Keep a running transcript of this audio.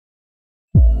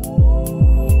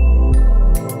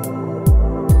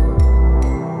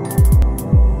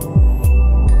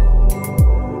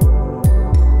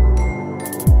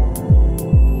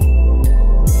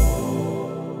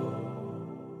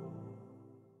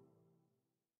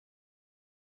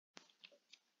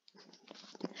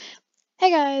Hey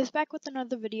guys, back with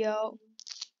another video,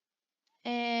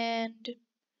 and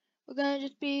we're gonna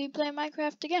just be playing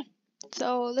Minecraft again.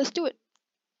 So let's do it.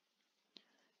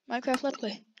 Minecraft Let's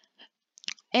Play.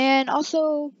 And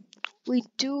also, we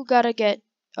do gotta get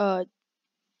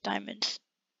diamonds,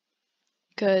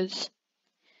 because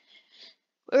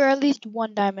we're at least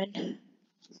one diamond.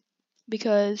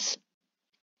 Because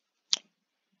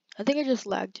I think it just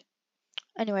lagged.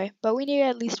 Anyway, but we need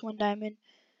at least one diamond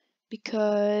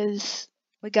because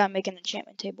we gotta make an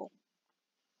enchantment table.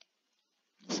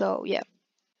 So yeah.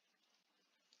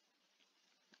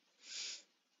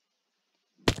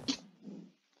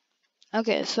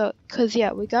 Okay, so cause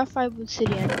yeah, we got 5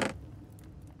 obsidian.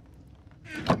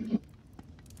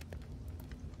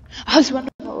 I was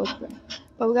wondering what was green.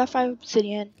 But we got 5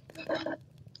 obsidian.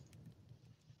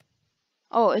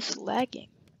 Oh, it's lagging.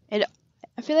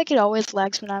 I feel like it always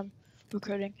lags when I'm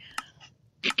recording.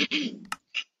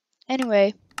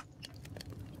 Anyway,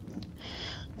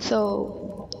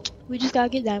 so we just gotta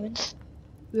get diamonds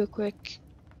real quick.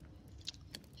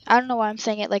 I don't know why I'm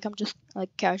saying it like I'm just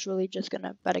like casually just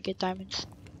gonna better get diamonds.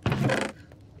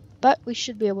 But we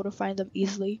should be able to find them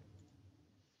easily.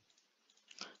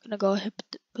 Gonna go ahead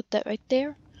put that right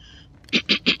there.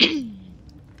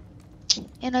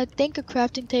 And I think a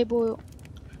crafting table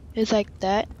is like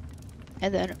that,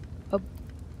 and then a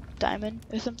diamond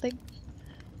or something.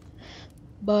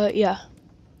 But yeah.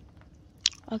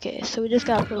 Okay, so we just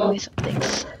gotta put away some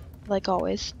things, like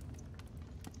always.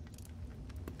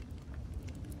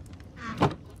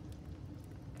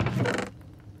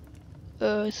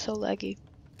 It's so laggy.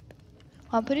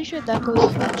 I'm pretty sure that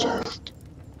goes in the chest.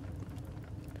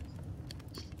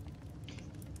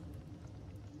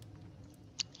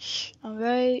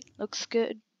 Alright, looks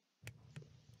good.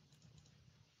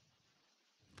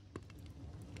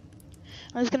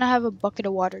 I'm just gonna have a bucket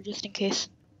of water just in case.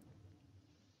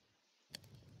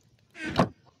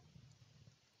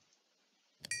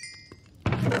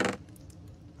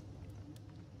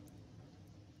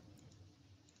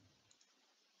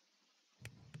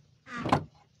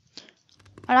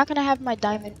 I'm not gonna have my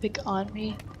diamond pick on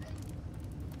me.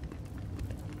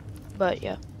 But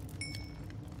yeah.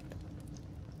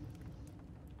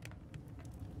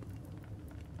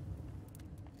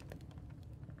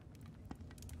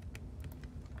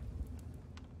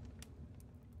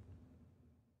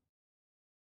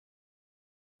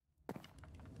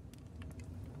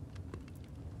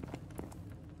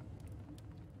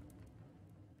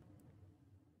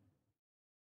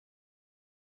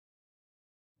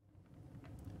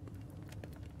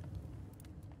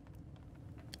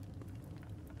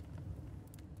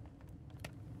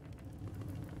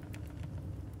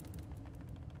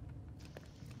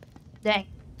 Dang.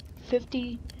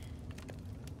 52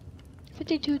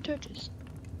 torches.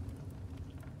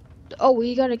 Oh,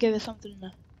 we gotta give it something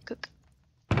to cook.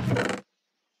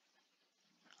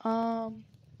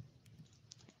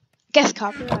 Guess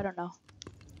copper? I don't know.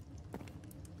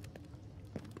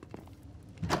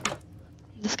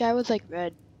 The sky was like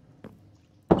red.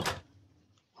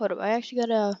 Hold up, I actually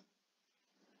gotta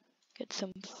get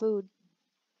some food.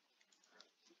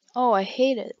 Oh, I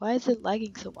hate it. Why is it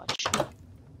lagging so much?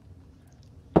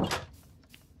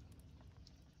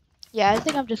 Yeah, I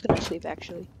think I'm just gonna sleep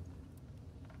actually.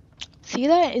 See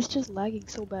that? It's just lagging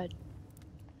so bad.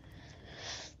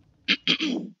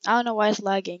 I don't know why it's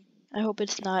lagging. I hope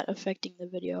it's not affecting the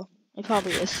video. It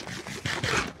probably is.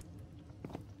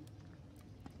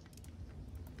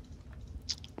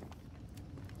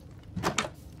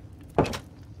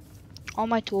 All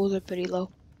my tools are pretty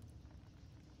low.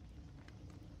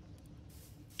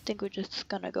 I think we're just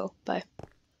gonna go. Bye.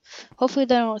 Hopefully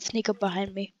they don't sneak up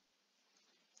behind me.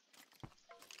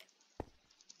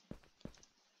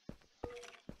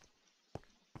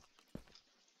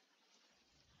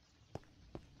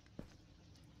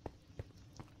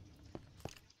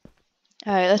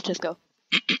 Alright, let's just go.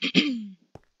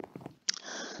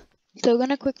 So we're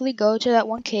gonna quickly go to that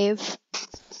one cave.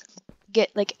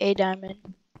 Get like a diamond.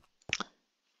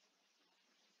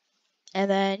 And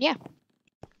then, yeah.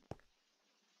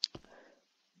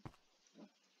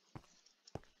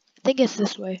 I think it's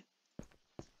this way.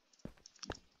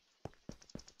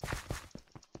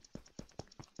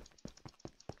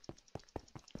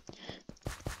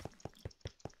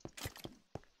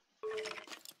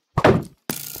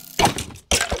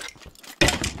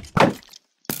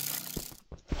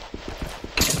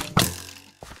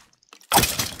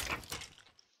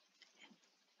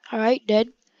 Alright, dead.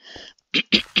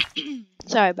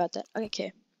 Sorry about that.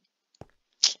 Okay.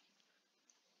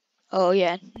 Oh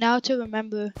yeah, now to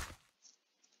remember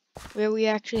where we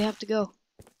actually have to go.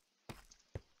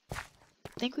 I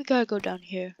think we gotta go down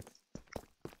here.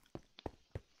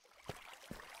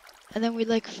 And then we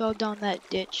like fell down that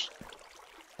ditch.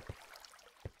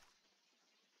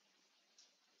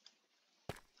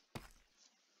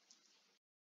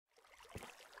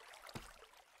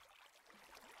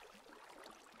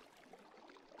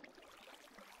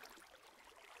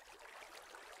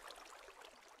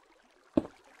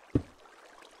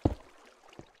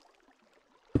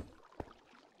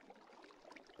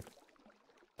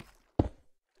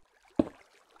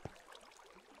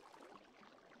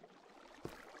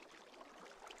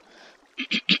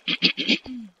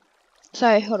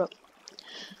 Sorry, hold up.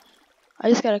 I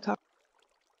just got a cop.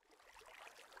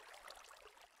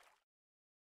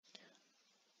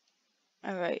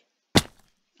 Alright.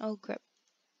 Oh crap.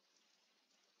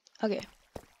 Okay.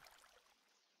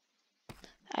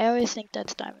 I always think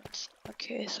that's diamonds.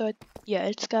 Okay, so yeah,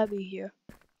 it's gotta be here.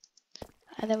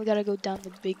 And then we gotta go down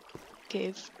the big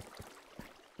cave.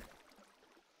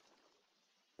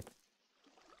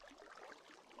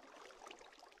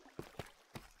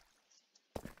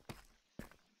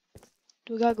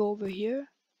 Do we gotta go over here?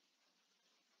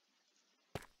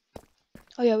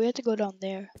 Oh yeah, we have to go down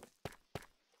there.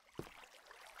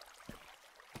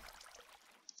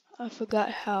 I forgot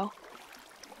how.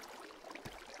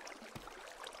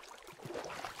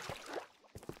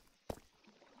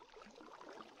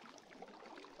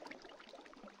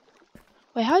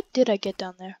 Wait, how did I get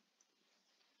down there?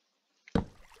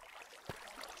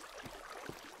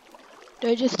 Do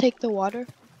I just take the water?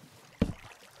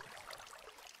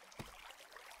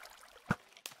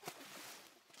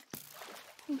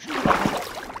 Oh, shoot.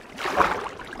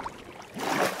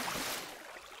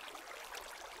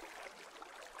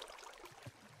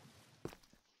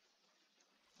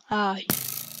 Ah.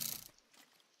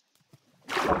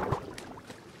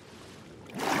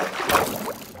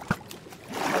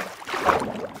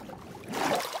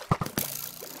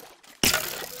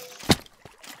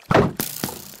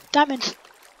 Diamonds.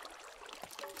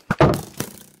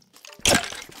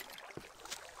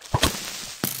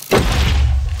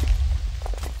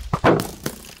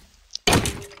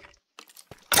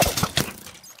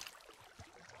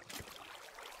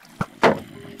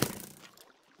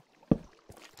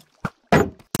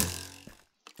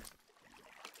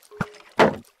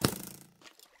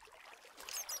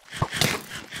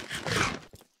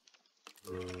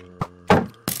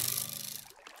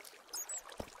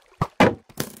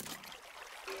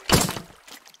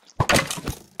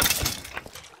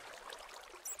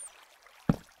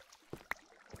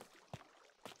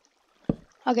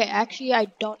 Okay, actually, I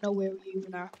don't know where we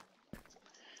even are.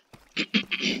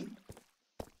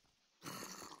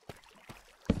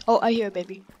 Oh, I hear a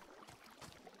baby.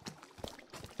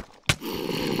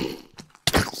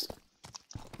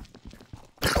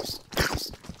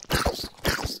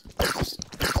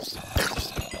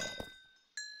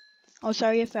 Oh,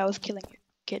 sorry if I was killing your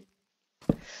kid.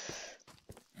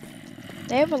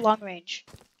 They have a long range.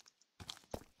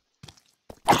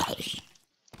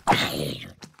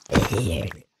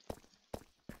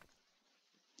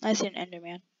 I see an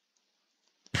Enderman.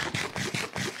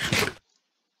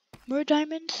 More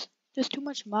diamonds? There's too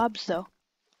much mobs though.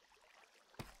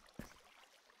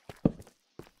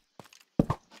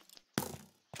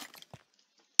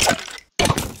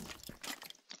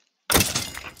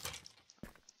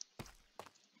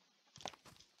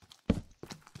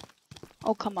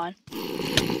 Oh, come on.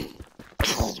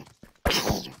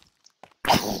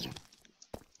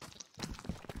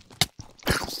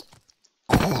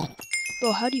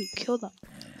 Bro, how do you kill them?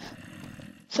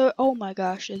 So, oh my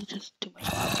gosh, it's just too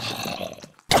much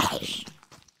mobs.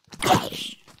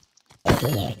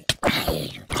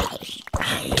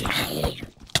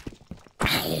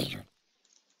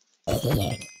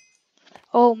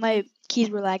 Oh, my keys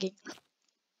were lagging.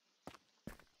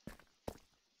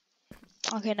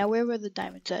 Okay, now where were the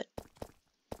diamonds at?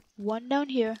 One down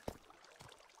here.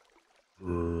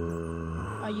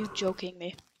 Are you joking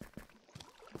me?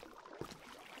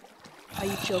 Are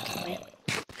you joking me?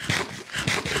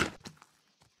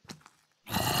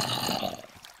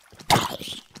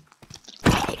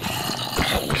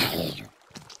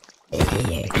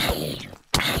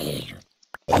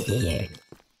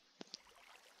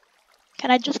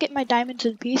 Can I just get my diamonds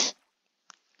in peace?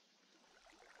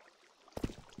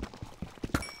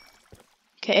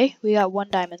 Okay, we got one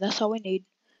diamond. That's all we need.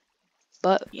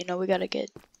 But, you know, we gotta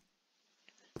get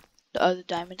the other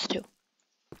diamonds too.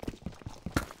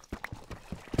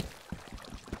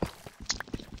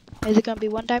 Is it gonna be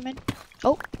one diamond?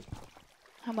 Oh,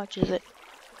 how much is it?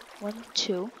 1,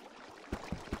 2,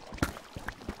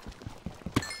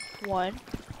 1.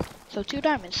 So 2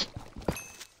 diamonds.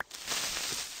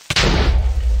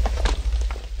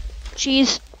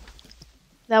 Jeez,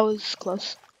 that was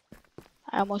close.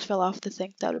 I almost fell off the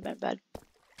thing. That would have been bad.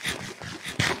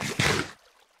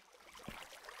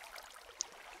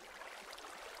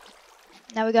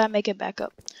 Now we gotta make it back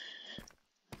up.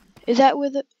 Is that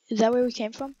where we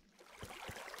came from?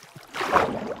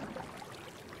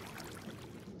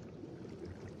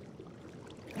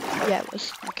 Yeah, it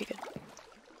was. Okay, good.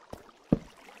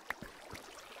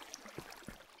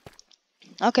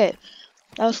 Okay,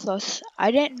 that was close.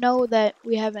 I didn't know that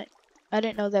we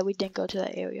didn't go to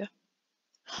that area.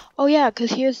 Oh yeah,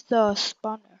 because here's the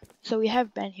spawner. So we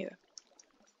have been here.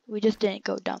 We just didn't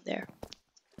go down there.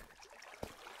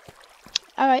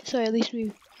 Alright, so at least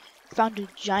we found a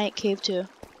giant cave to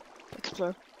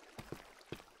explore.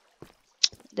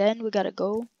 Then we gotta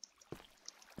go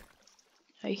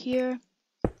right here.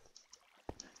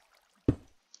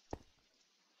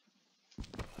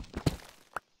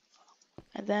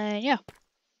 And then, yeah.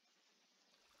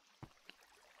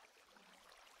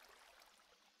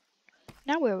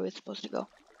 Now where are we supposed to go?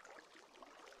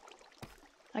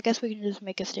 I guess we can just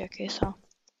make a staircase, huh?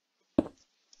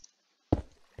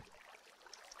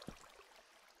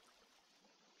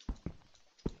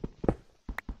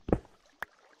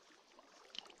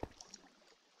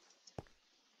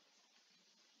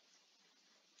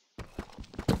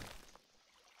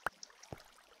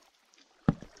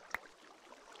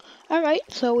 Alright,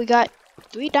 so we got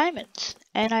 3 diamonds,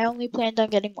 and I only planned on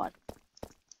getting 1.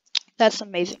 That's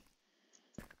amazing.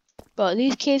 But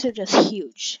these caves are just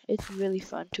huge. It's really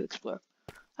fun to explore.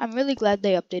 I'm really glad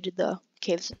they updated the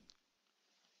caves.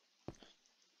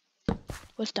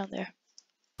 What's down there?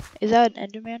 Is that an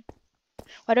Enderman?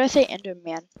 Why do I say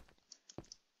Enderman?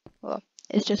 Well,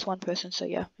 it's just one person, so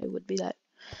yeah, it would be that.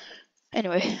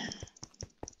 Anyway.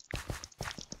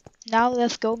 Now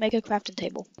let's go make a crafting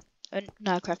table.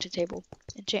 Not a crafting table.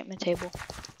 Enchantment table.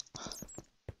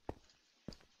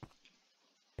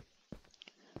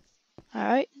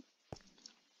 Alright.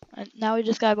 And now we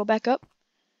just gotta go back up.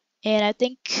 And I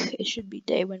think it should be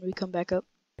day when we come back up.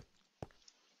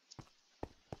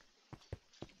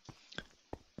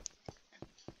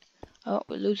 Oh,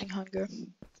 we're losing hunger.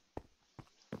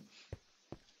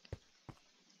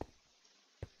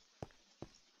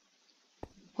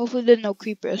 Hopefully there's no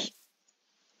creepers.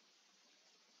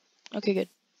 Okay, good.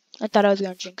 I thought I was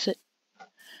gonna jinx it.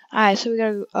 Alright, so we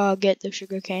gotta get the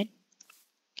sugar cane.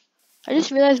 I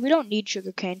just realized we don't need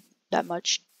sugar cane that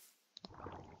much.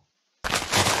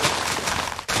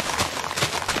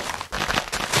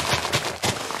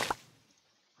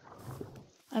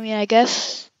 I mean, I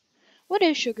guess, what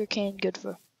is sugar cane good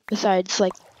for? Besides,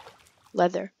 like,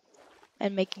 leather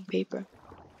and making paper.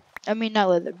 I mean, not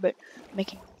leather, but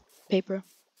making paper.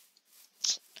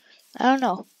 I don't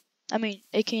know. I mean,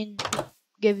 it can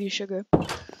give you sugar.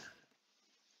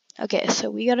 Okay, so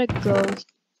we gotta go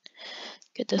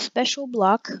get the special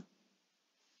block.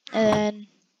 And then,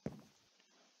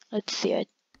 let's see, I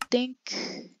think...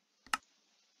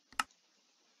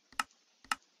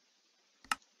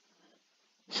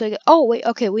 So, oh wait,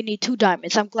 okay, we need 2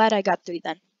 diamonds. I'm glad I got 3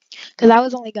 then. Because I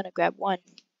was only gonna grab 1.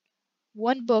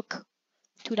 1 book,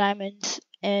 2 diamonds,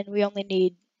 and we only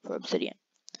need 4 obsidian.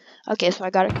 Okay, so I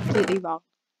got it completely wrong.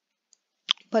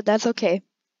 But that's okay.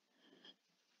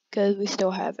 Because we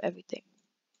still have everything.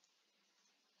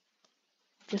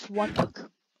 Just 1 book.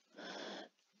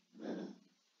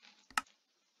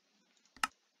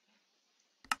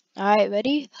 Alright,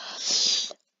 ready?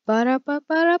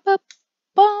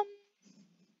 Ba-da-ba-ba-da-ba-bum.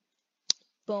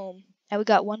 Boom. And we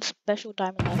got 1 special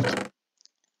diamond left.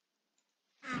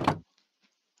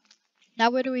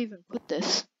 Now where do we even put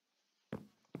this?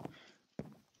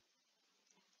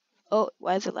 Oh,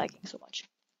 why is it lagging so much?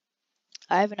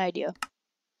 I have an idea.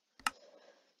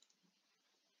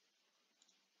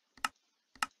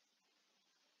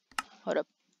 Hold up.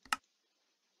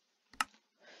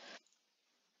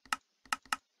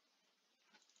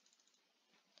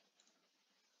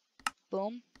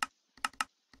 Boom.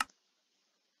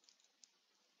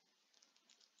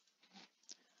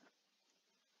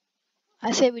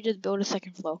 I say we just build a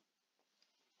 2nd floor.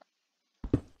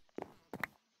 And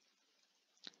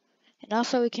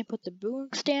also we can put the brewing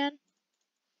stand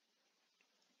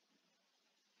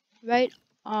right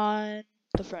on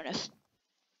the furnace.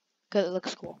 Because it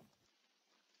looks cool.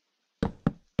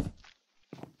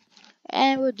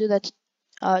 And we'll do that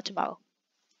tomorrow.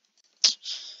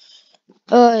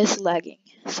 Oh, it's lagging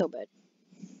so bad.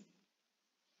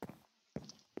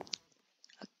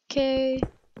 Okay.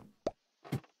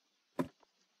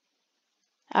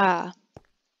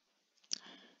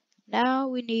 Now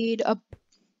we need a...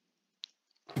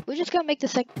 We're just gonna make the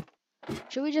second...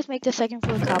 Should we just make the 2nd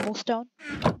floor cobblestone?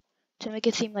 To make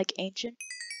it seem like ancient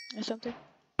or something?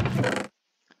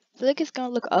 feel like it's gonna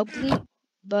look ugly,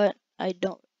 but I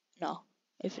don't know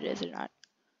if it is or not.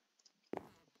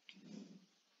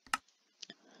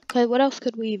 Cause what else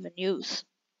could we even use?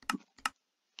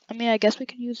 I mean, I guess we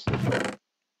could use.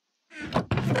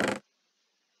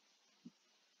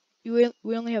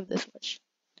 We only have this much,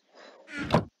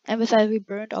 and besides, we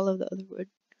burned all of the other wood.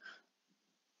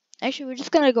 Actually, we're just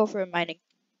gonna go for a mining.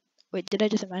 Wait, did I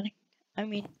just say mining? I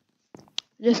mean,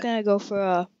 we're just gonna go for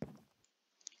a.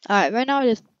 Alright, right now I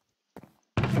just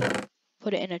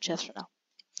put it in a chest for now.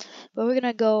 But we're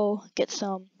gonna go get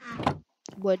some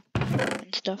wood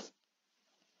and stuff.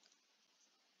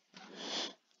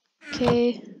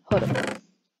 Okay, hold up.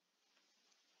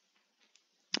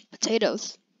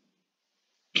 Potatoes.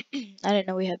 I didn't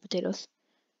know we had potatoes.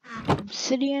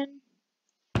 Obsidian.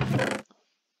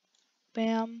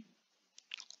 Bam.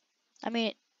 I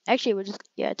mean, actually, we're just,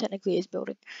 yeah, technically it's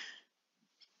building.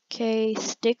 Okay,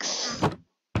 sticks.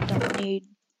 Don't need.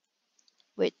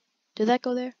 Wait, did that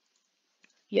go there?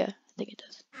 Yeah, I think it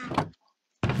does.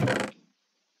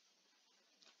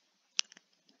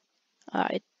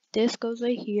 Alright, this goes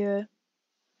right here.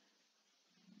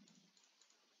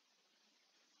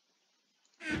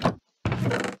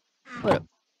 Hold up.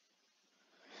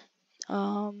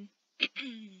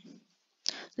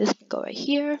 This can go right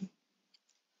here.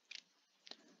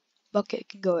 Bucket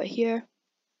can go right here.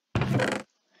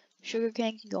 Sugar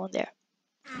cane can go in there.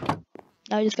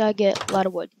 Now I just gotta get a lot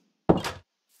of wood.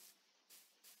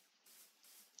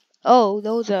 Oh,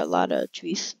 those are a lot of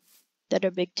trees that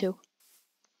are big too.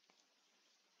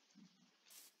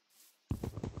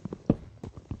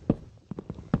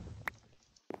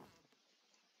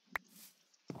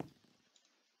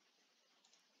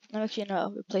 I'm actually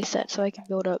gonna replace that so I can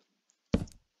build up.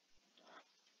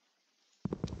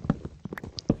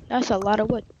 That's a lot of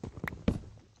wood.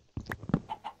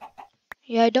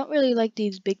 Yeah, I don't really like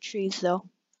these big trees though.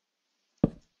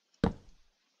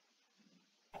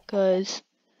 Cause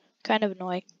kind of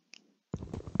annoying.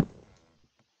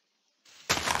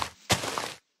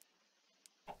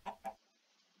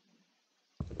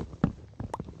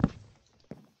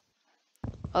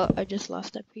 Oh, I just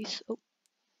lost that piece. Oh.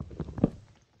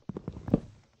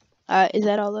 Is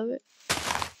that all of it?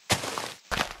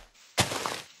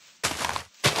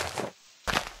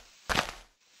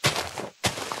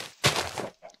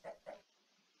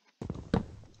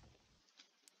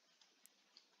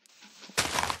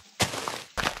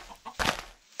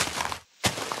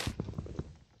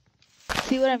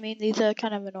 See what I mean? These are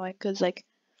kind of annoying because like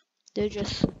they're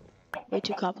just way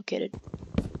too complicated.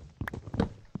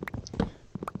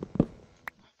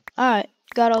 Alright,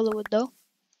 got all the wood though.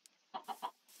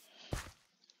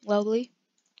 Lovely.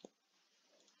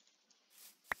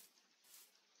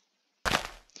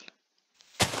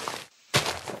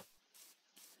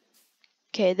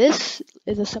 Okay, this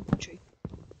is a simple tree.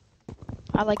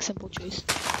 I like simple trees.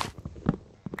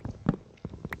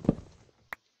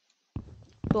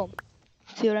 Boom.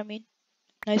 See what I mean?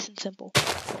 Nice and simple.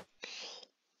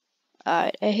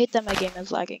 Alright, I hate that my game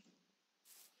is lagging.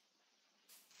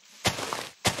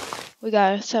 We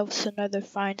got ourselves another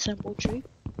fine simple tree.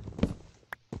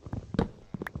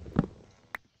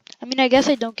 I mean, I guess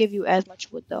I don't give you as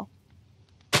much wood though.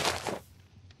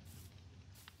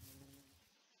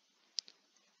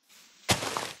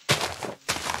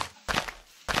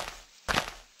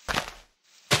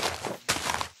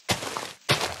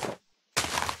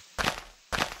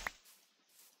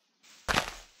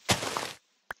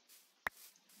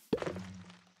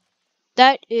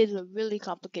 That is a really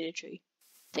complicated tree.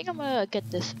 I think I'm gonna get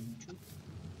this tree.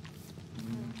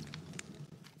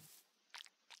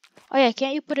 Oh yeah,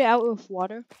 can't you put it out with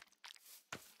water?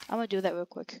 I'm gonna do that real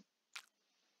quick.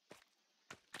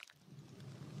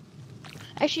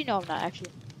 Actually, no, I'm not.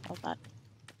 I'm not.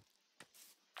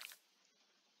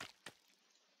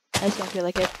 I just don't feel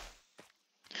like it.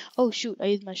 Oh shoot, I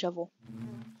used my shovel.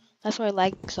 That's why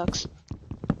lag sucks.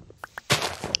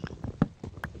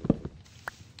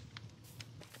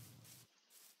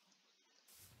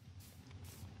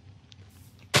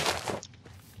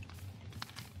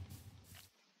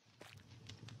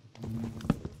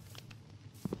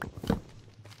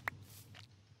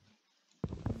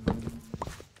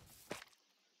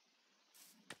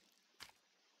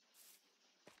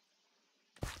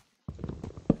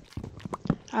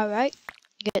 Alright,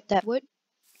 get that wood.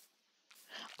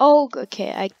 Oh,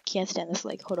 okay, I can't stand this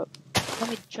leg. Hold up. Let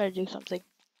me try to do something.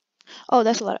 Oh,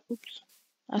 that's a lot of, oops.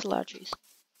 That's a lot of trees.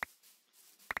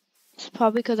 It's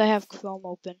probably because I have Chrome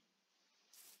open.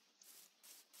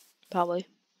 Probably.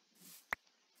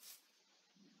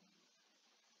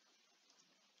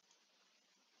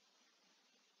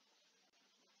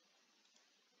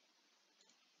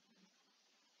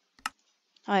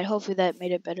 Alright, hopefully that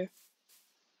made it better.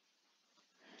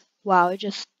 Wow, it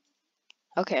just...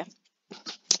 Okay.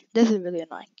 This is really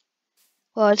annoying.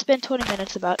 Well, it's been 20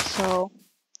 minutes about, so...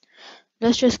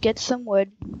 Let's just get some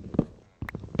wood.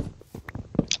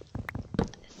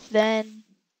 Then...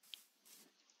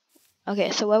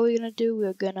 Okay, so what we're gonna do,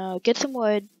 we're gonna get some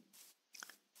wood.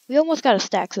 We almost got a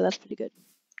stack, so that's pretty good.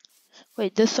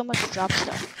 Wait, there's so much drop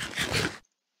stuff.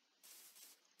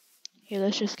 Here,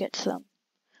 let's just get some.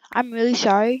 I'm really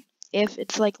sorry if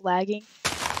it's like lagging.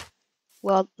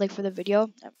 Well, like for the video,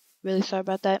 I'm really sorry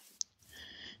about that.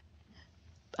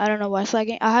 I don't know why it's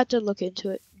lagging. I had to look into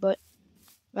it, but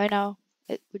right now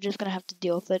we're just gonna have to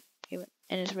deal with it,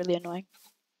 and it's really annoying.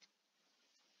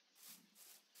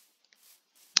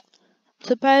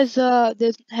 Surprised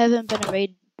there hasn't been a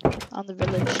raid on the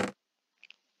village.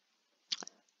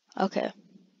 Okay,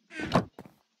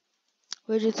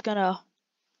 we're just gonna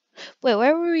wait.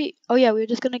 Where were we? Oh yeah, we were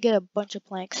just gonna get a bunch of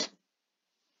planks.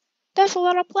 That's a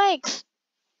lot of planks.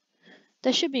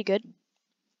 That should be good.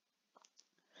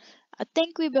 I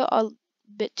think we built a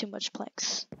bit too much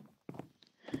planks.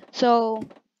 So,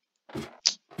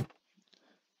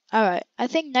 alright. I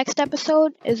think next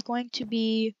episode is going to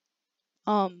be,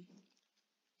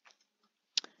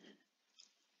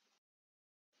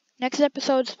 next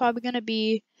episode is probably going to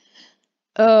be,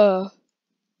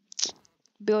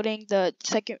 building the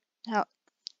second,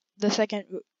 building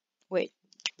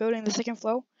the second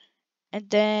floor, and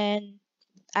then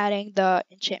adding the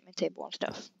enchantment table and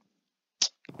stuff.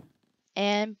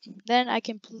 And then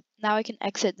now I can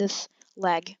exit this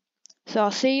lag. So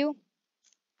I'll see you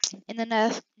in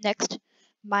the next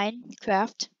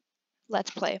Minecraft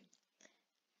Let's Play.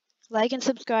 Like and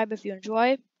subscribe if you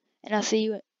enjoy, and I'll see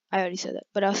you. I already said that,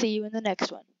 but I'll see you in the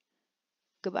next one.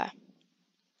 Goodbye.